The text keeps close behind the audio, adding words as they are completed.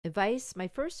my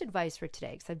first advice for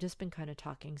today, because I've just been kind of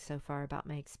talking so far about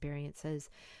my experiences.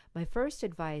 My first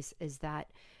advice is that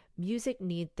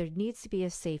there needs to be a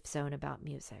safe zone about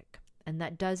music. And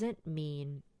that doesn't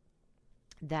mean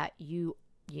that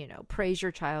praise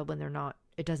your child when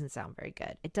it doesn't sound very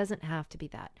good. It doesn't have to be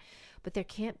that. But there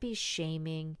can't be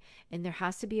shaming, and there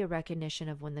has to be a recognition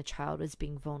of when the child is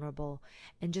being vulnerable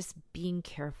and just being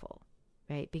careful,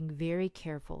 right? Being very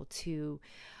careful to,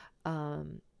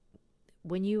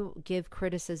 when you give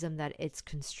criticism, that it's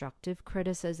constructive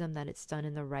criticism, that it's done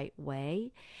in the right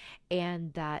way,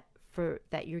 and that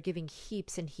you're giving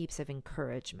heaps and heaps of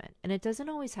encouragement. And it doesn't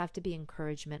always have to be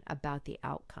encouragement about the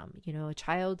outcome. A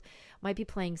child might be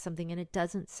playing something and it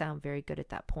doesn't sound very good at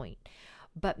that point.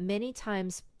 But many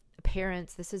times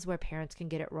this is where parents can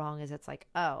get it wrong, is it's like,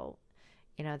 oh,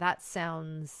 that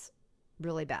sounds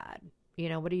really bad.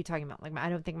 What are you talking about? Like, I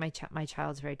don't think my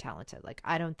child's very talented. Like,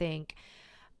 I don't think,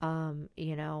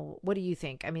 what do you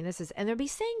think? I mean, and they'll be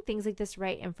saying things like this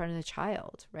right in front of the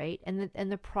child, right?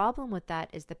 And the problem with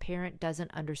that is the parent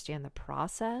doesn't understand the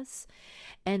process.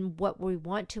 And what we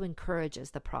want to encourage is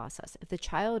the process. If the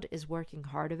child is working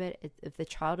hard of it, if the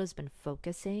child has been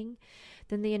focusing,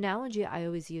 then the analogy I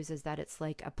always use is that it's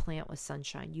like a plant with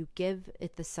sunshine. You give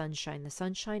it the sunshine. The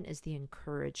sunshine is the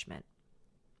encouragement.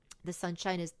 The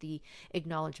sunshine is the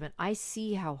acknowledgement. I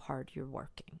see how hard you're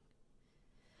working.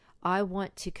 I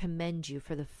want to commend you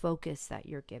for the focus that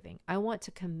you're giving. I want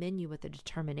to commend you with the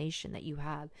determination that you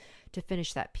have to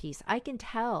finish that piece. I can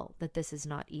tell that this is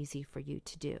not easy for you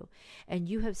to do, and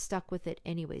you have stuck with it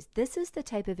anyways. This is the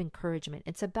type of encouragement.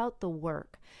 It's about the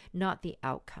work, not the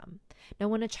outcome. Now,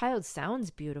 when a child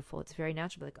sounds beautiful, it's very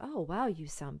natural, like, oh, wow, you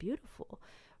sound beautiful,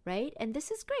 right? And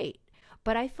this is great.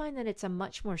 But I find that it's a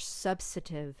much more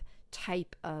substantive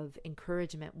type of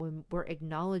encouragement when we're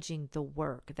acknowledging the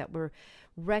work, that we're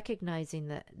recognizing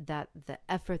that the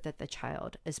effort that the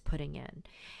child is putting in,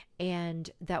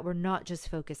 and that we're not just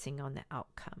focusing on the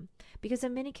outcome. Because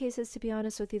in many cases, to be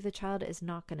honest with you, the child is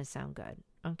not going to sound good.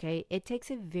 Okay.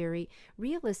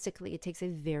 Realistically, it takes a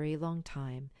very long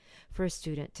time for a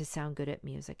student to sound good at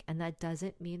music. And that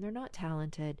doesn't mean they're not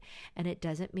talented, and it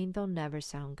doesn't mean they'll never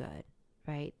sound good.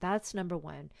 Right? That's number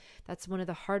one. That's one of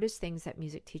the hardest things that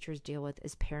music teachers deal with,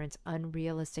 is parents'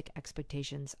 unrealistic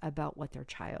expectations about what their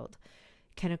child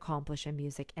can accomplish in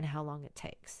music and how long it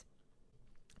takes.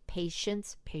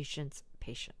 Patience, patience,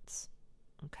 patience.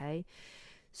 Okay?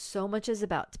 So much is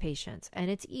about patience,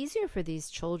 and it's easier for these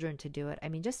children to do it. I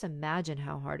mean, just imagine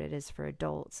how hard it is for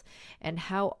adults, and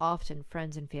how often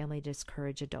friends and family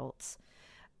discourage adults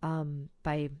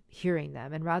by hearing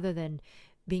them. And rather than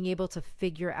being able to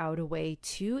figure out a way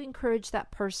to encourage that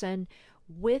person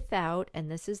without, and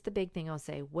this is the big thing I'll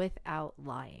say, without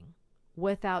lying,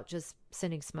 without just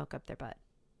sending smoke up their butt,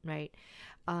 right?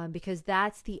 Because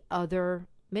that's the other,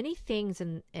 many things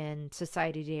in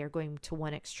society today are going to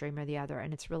one extreme or the other,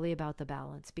 and it's really about the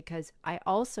balance. Because I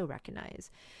also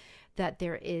recognize that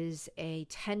there is a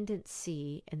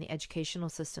tendency in the educational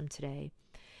system today,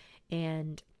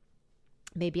 and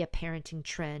maybe a parenting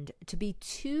trend, to be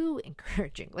too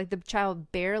encouraging. Like, the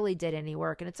child barely did any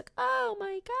work and it's like, oh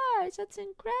my gosh, that's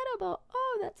incredible.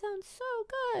 Oh, that sounds so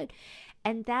good.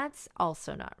 And that's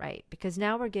also not right, because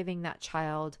now we're giving that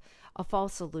child a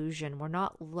false illusion. We're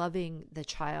not loving the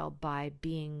child by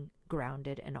being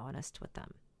grounded and honest with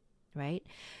them. Right?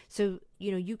 So,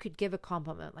 you could give a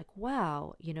compliment like,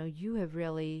 wow, you have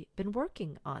really been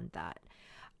working on that.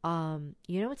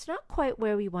 It's not quite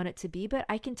where we want it to be, but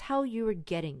I can tell you are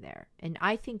getting there. And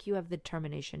I think you have the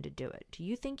determination to do it. Do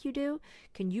you think you do?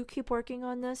 Can you keep working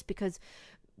on this? Because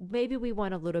maybe we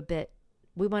want it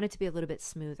to be a little bit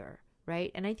smoother,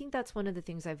 right? And I think that's one of the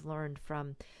things I've learned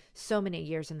from so many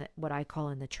years in what I call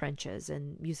in the trenches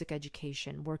and music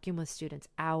education, working with students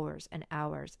hours and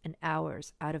hours and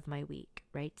hours out of my week,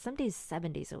 right? Some days,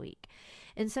 7 days a week.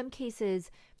 In some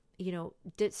cases,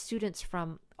 students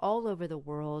from all over the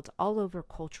world, all over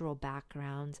cultural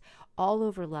backgrounds, all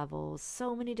over levels,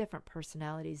 so many different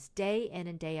personalities, day in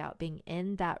and day out, being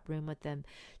in that room with them,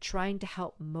 trying to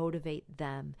help motivate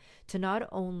them to not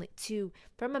only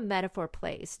from a metaphor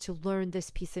place, to learn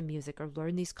this piece of music or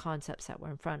learn these concepts that were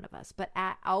in front of us, but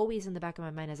always in the back of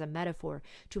my mind as a metaphor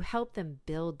to help them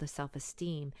build the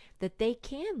self-esteem that they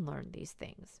can learn these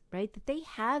things, right? That they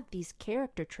have these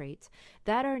character traits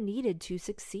that are needed to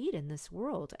succeed in this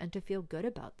world and to feel good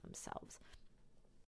about themselves.